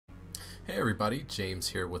Hey everybody, James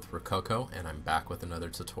here with Rokoko, and I'm back with another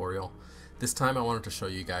tutorial. This time I wanted to show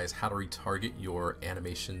you guys how to retarget your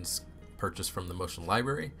animations purchased from the motion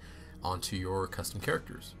library onto your custom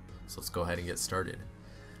characters. So let's go ahead and get started.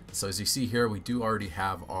 So as you see here, we do already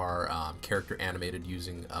have our character animated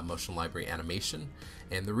using a motion library animation,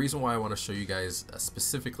 and the reason why I want to show you guys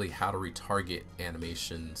specifically how to retarget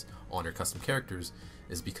animations on your custom characters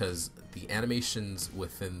is because the animations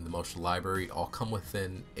within the motion library all come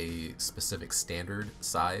within a specific standard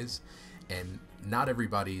size, and not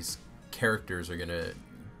everybody's characters are going to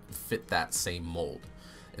fit that same mold.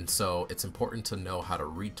 And so it's important to know how to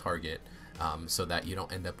retarget so that you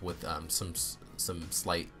don't end up with some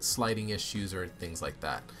slight sliding issues or things like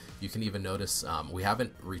that. You can even notice we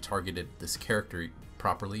haven't retargeted this character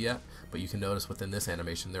properly yet, but you can notice within this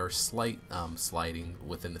animation there are slight sliding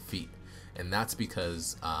within the feet, and that's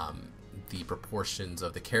because the proportions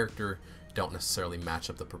of the character don't necessarily match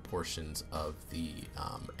up the proportions of the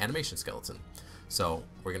animation skeleton. So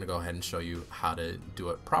we're going to go ahead and show you how to do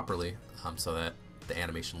it properly so that the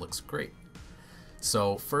animation looks great.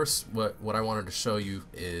 So first, what I wanted to show you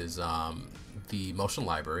is the motion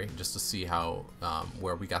library, just to see how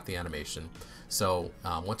where we got the animation. So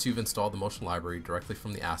once you've installed the motion library directly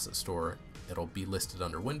from the asset store, it'll be listed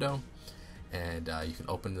under window, and you can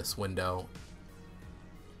open this window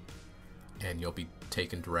and you'll be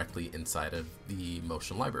taken directly inside of the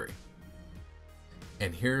motion library.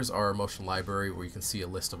 And here's our motion library where you can see a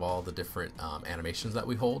list of all the different animations that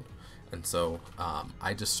we hold. And so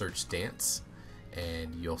I just searched dance,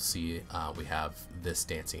 and you'll see we have this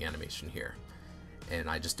dancing animation here, and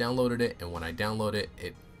I just downloaded it, and when I download it,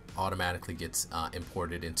 it automatically gets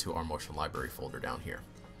imported into our motion library folder down here.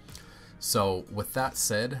 So with that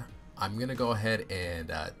said, I'm gonna go ahead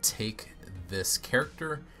and take this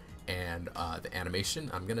character and the animation.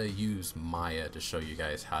 I'm gonna use Maya to show you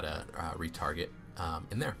guys how to retarget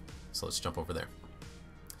in there. So let's jump over there.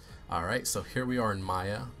 Alright, so here we are in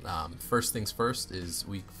Maya. First things first is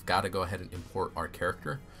we've got to go ahead and import our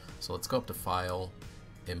character. So let's go up to File,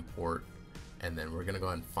 Import, and then we're going to go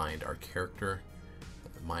ahead and find our character,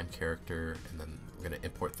 the mime character, and then we're going to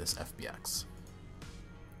import this FBX.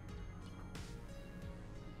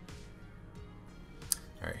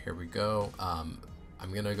 Alright, here we go. I'm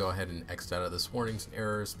going to go ahead and exit out of this warnings and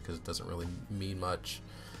errors because it doesn't really mean much.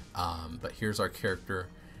 But here's our character.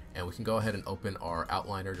 And we can go ahead and open our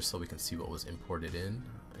outliner just so we can see what was imported in.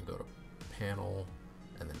 And go to panel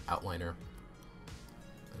and then outliner.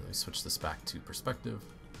 And let me switch this back to perspective.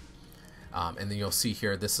 And then you'll see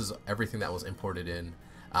here, this is everything that was imported in.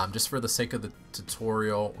 Just for the sake of the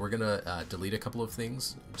tutorial, we're gonna delete a couple of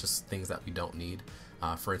things, just things that we don't need.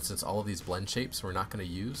 For instance, all of these blend shapes we're not gonna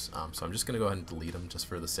use. So I'm just gonna go ahead and delete them just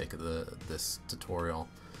for the sake of this tutorial.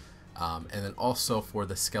 And then also for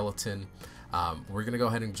the skeleton, we're going to go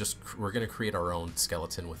ahead and we're going to create our own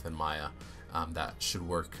skeleton within Maya that should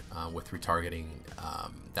work with retargeting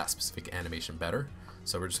that specific animation better.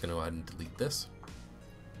 So we're just going to go ahead and delete this,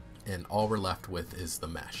 and all we're left with is the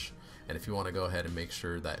mesh. And if you want to go ahead and make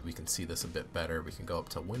sure that we can see this a bit better, we can go up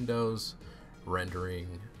to Windows,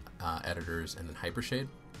 Rendering, Editors, and then Hypershade.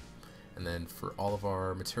 And then for all of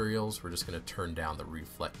our materials, we're just going to turn down the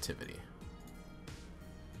reflectivity.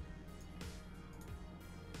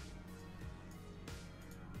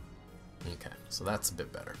 Okay, so that's a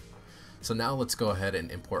bit better. So now let's go ahead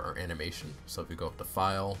and import our animation. So if we go up to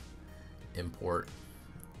File, Import,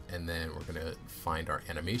 and then we're going to find our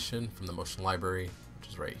animation from the motion library, which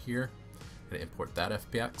is right here. I'm going to import that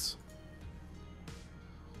FBX.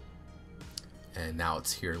 And now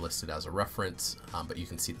it's here listed as a reference, but you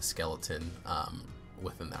can see the skeleton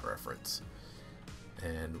within that reference.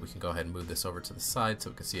 And we can go ahead and move this over to the side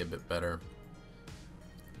so we can see a bit better.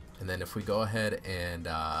 And then if we go ahead and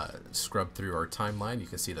scrub through our timeline, you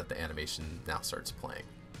can see that the animation now starts playing.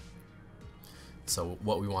 So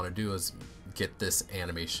what we want to do is get this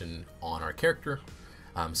animation on our character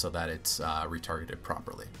so that it's retargeted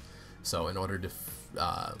properly. So in order to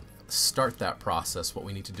start that process, what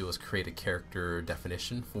we need to do is create a character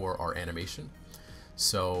definition for our animation.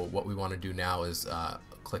 So what we want to do now is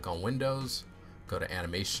click on Windows, go to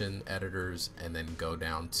Animation, Editors, and then go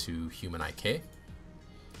down to Human IK.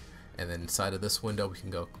 And then inside of this window, we can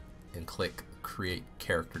go and click Create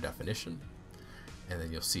Character Definition. And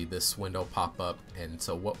then you'll see this window pop up. And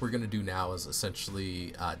so what we're going to do now is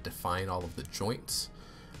essentially define all of the joints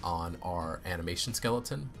on our animation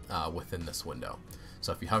skeleton within this window.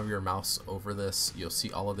 So if you hover your mouse over this, you'll see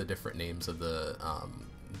all of the different names of the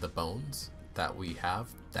bones that we have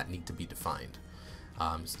that need to be defined.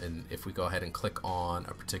 And if we go ahead and click on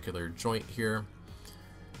a particular joint here,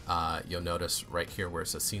 you'll notice right here where it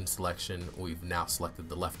says scene selection, we've now selected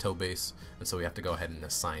the left toe base, and so we have to go ahead and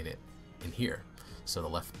assign it in here. So the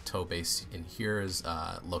left toe base in here is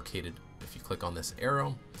located if you click on this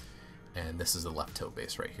arrow, and this is the left toe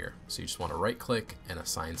base right here. So you just want to right click and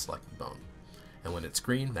assign selected bone, and when it's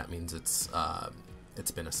green, that means it's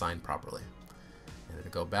been assigned properly. And then to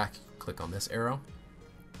go back, click on this arrow,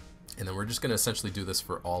 and then we're just going to essentially do this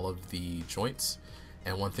for all of the joints.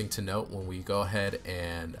 And one thing to note, when we go ahead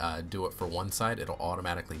and do it for one side, it'll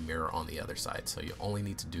automatically mirror on the other side. So you only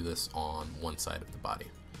need to do this on one side of the body.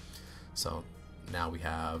 So now we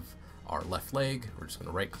have our left leg. We're just going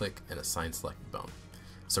to right click and assign selected bone.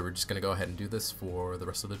 So we're just going to go ahead and do this for the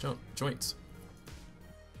rest of the joints.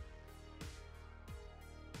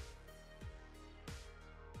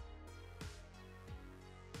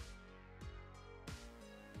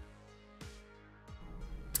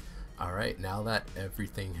 Alright, now that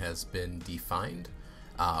everything has been defined,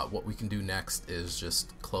 what we can do next is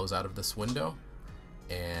just close out of this window,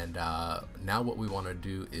 and now what we want to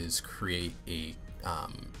do is create a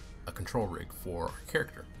control rig for our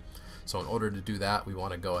character. So in order to do that, we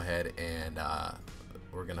want to go ahead and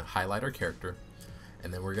we're going to highlight our character,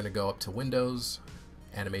 and then we're going to go up to Windows,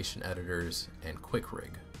 Animation Editors, and Quick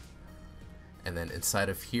Rig. And then inside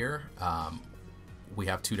of here, we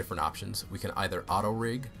have two different options. We can either auto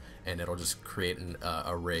rig, and it'll just create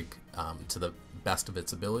a rig to the best of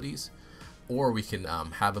its abilities, or we can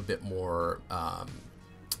have a bit more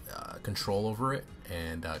control over it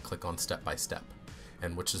and click on step by step,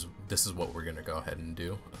 and this is what we're going to go ahead and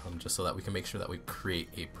do, just so that we can make sure that we create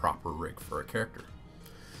a proper rig for a character.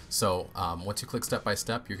 So once you click step by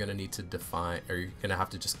step, you're going to need to define, or you're going to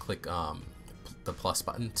have to just click the plus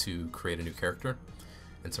button to create a new character,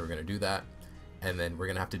 and so we're going to do that, and then we're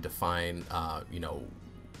going to have to define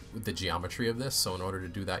the geometry of this. So in order to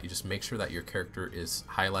do that, you just make sure that your character is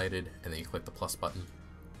highlighted, and then you click the plus button,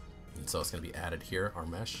 and so it's going to be added here, our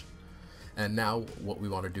mesh. And now what we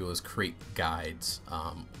want to do is create guides,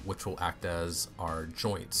 which will act as our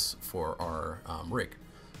joints for our rig.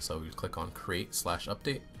 So we click on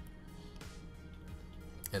create/update,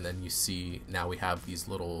 and then you see now we have these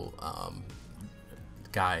little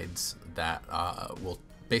guides that will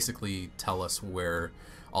basically tell us where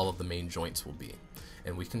all of the main joints will be.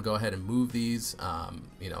 And we can go ahead and move these,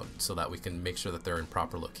 so that we can make sure that they're in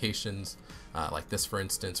proper locations. Like this, for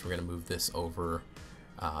instance, we're going to move this over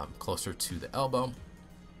closer to the elbow.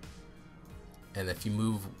 And if you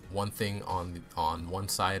move one thing on one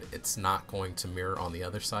side, it's not going to mirror on the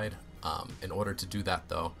other side. In order to do that,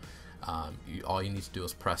 though, all you need to do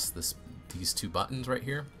is press these two buttons right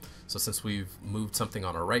here. So since we've moved something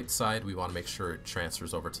on our right side, we want to make sure it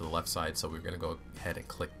transfers over to the left side. So we're going to go ahead and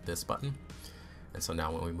click this button. And so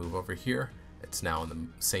now when we move over here, it's now in the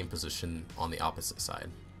same position on the opposite side.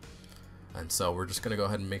 And so we're just going to go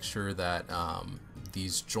ahead and make sure that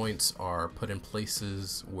these joints are put in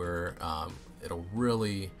places where it'll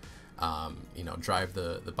really drive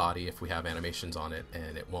the body if we have animations on it,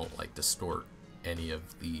 and it won't like distort any of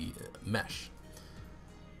the mesh.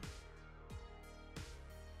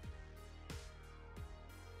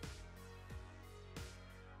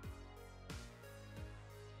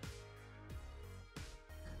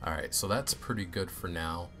 Alright, so that's pretty good for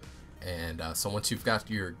now. And so once you've got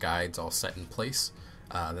your guides all set in place,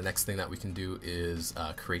 the next thing that we can do is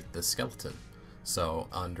create the skeleton. So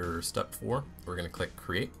under step 4, we're going to click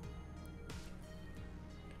create.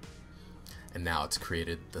 And now it's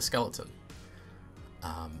created the skeleton.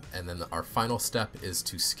 And then our final step is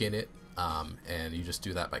to skin it. And you just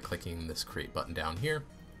do that by clicking this create button down here.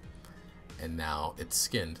 And now it's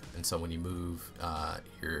skinned, and so when you move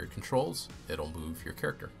your controls, it'll move your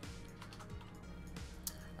character.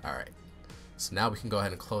 Alright, so now we can go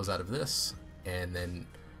ahead and close out of this, and then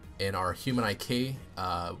in our human IK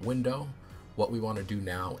window, what we want to do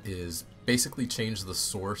now is basically change the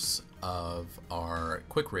source of our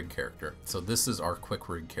quick rig character. So this is our quick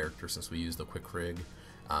rig character, since we use the quick rig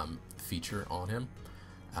feature on him.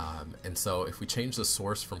 And so if we change the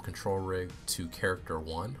source from control rig to character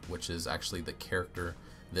 1, which is actually the character,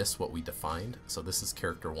 what we defined, so this is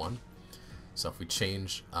character 1. So if we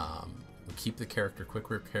change, we keep the character, quick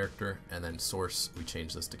rig character, and then source, we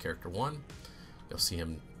change this to character 1, you'll see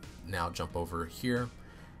him now jump over here.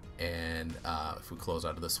 And if we close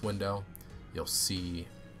out of this window, you'll see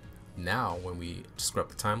now when we scrub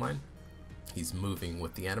the timeline, he's moving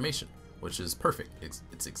with the animation, which is perfect.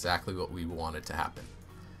 It's exactly what we wanted to happen.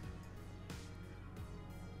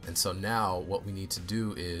 And so now what we need to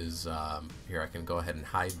do is, here I can go ahead and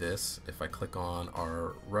hide this. If I click on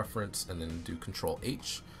our reference and then do Control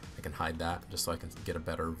H, I can hide that just so I can get a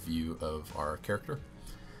better view of our character.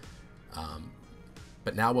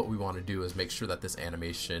 But now what we want to do is make sure that this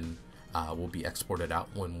animation will be exported out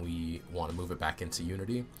when we want to move it back into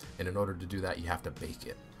Unity. And in order to do that, you have to bake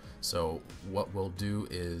it. So what we'll do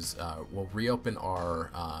is we'll reopen our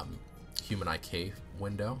Human IK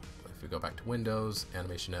window. If we go back to Windows,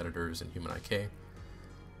 Animation Editors, and Human IK.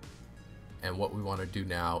 And what we want to do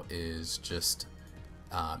now is just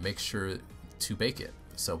make sure to bake it.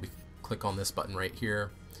 So we click on this button right here,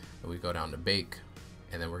 and we go down to Bake,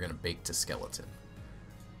 and then we're going to bake to skeleton.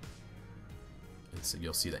 And so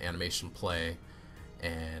you'll see the animation play,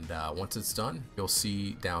 and once it's done, you'll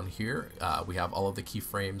see down here we have all of the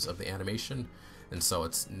keyframes of the animation, and so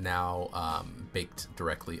it's now baked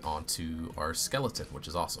directly onto our skeleton, which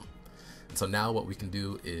is awesome. And so now what we can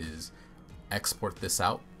do is export this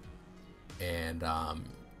out and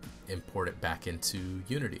import it back into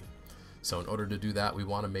Unity. So in order to do that, we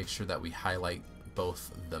want to make sure that we highlight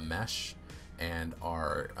both the mesh and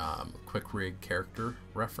our quick rig character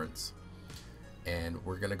reference. And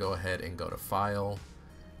we're going to go ahead and go to File,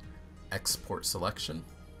 Export Selection,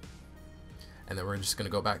 and then we're just going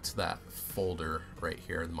to go back to that folder right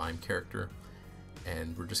here, the mime character,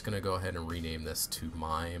 and we're just going to go ahead and rename this to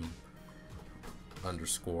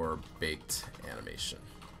mime_baked animation.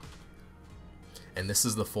 And this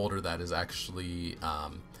is the folder that is actually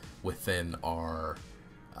within our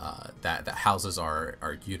that houses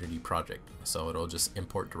our Unity project. So it'll just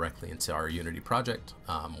import directly into our Unity project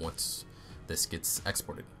once this gets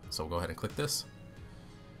exported. So we'll go ahead and click this,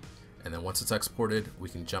 and then once it's exported, we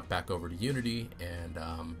can jump back over to Unity and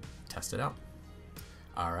test it out.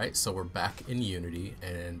 Alright, so we're back in Unity,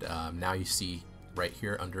 and now you see right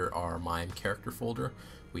here under our mime character folder,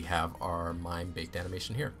 we have our mime baked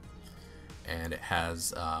animation here, and it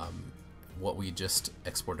has what we just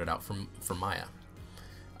exported out from Maya.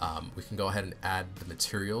 We can go ahead and add the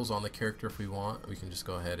materials on the character if we want. We can just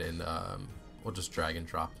go ahead and we'll just drag and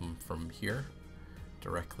drop them from here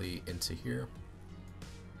directly into here,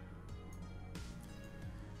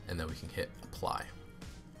 and then we can hit apply.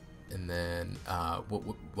 And then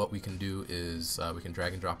what we can do is we can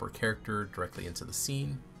drag and drop our character directly into the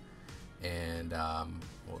scene, and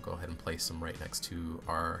we'll go ahead and place them right next to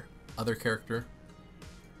our other character.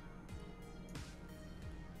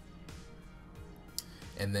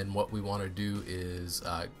 And then what we want to do is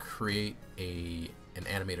create an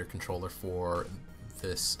animator controller for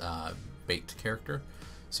this baked character.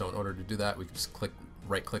 So in order to do that, we can just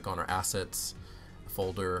right click on our assets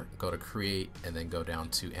folder, go to create, and then go down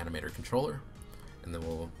to animator controller, and then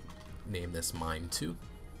we'll name this mime2,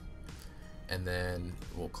 and then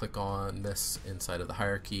we'll click on this inside of the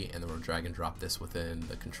hierarchy, and then we'll drag and drop this within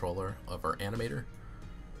the controller of our animator.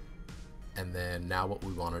 And then now what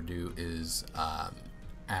we want to do is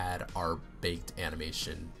add our baked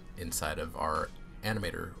animation inside of our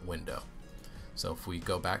animator window. So if we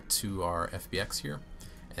go back to our FBX here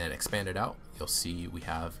and expand it out, you'll see we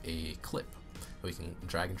have a clip. We can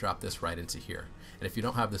drag and drop this right into here. And if you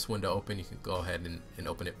don't have this window open, you can go ahead and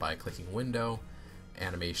open it by clicking Window,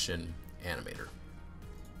 Animation, Animator.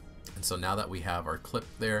 And so now that we have our clip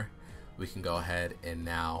there, we can go ahead and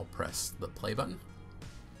now press the play button.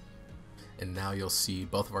 And now you'll see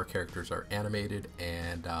both of our characters are animated,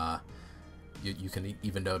 and you can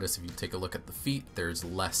even notice if you take a look at the feet, there's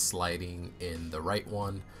less sliding in the right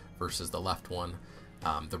one versus the left one.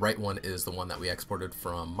 The right one is the one that we exported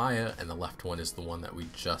from Maya, and the left one is the one that we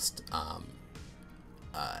just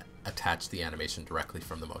attached the animation directly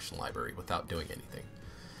from the motion library without doing anything.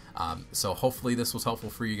 So hopefully this was helpful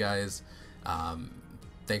for you guys.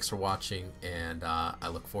 Thanks for watching, and I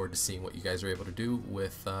look forward to seeing what you guys are able to do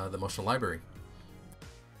with the motion library.